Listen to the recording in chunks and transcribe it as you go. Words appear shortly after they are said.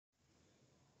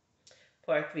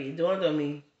Part 3. It dawned on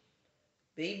me,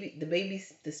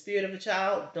 the spirit of a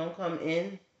child don't come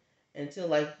in until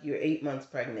like you're 8 months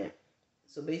pregnant.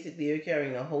 So basically, you're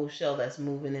carrying a whole shell that's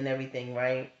moving and everything,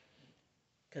 right?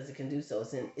 Because it can do so.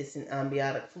 It's an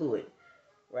amniotic fluid,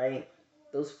 right?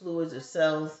 Those fluids or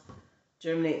cells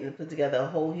germinate and put together a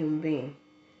whole human being.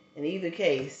 In either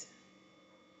case,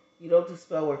 you don't do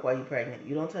spell work while you're pregnant.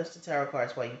 You don't touch the tarot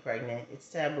cards while you're pregnant. It's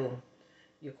taboo.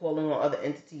 You're calling on other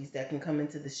entities that can come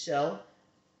into the shell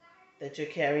that you're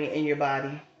carrying in your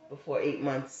body before 8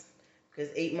 months. Because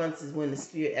 8 months is when the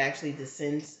spirit actually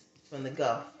descends from the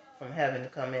gulf, from heaven to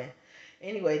come in.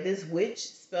 Anyway, this witch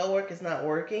spell work is not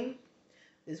working.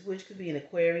 This witch could be an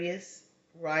Aquarius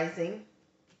rising,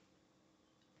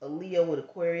 a Leo with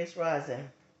Aquarius rising,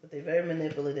 but they're very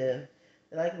manipulative.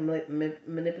 They like to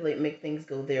manipulate, make things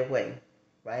go their way,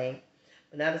 right?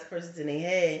 But now this person's in their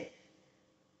head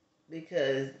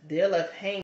because they're left hanging.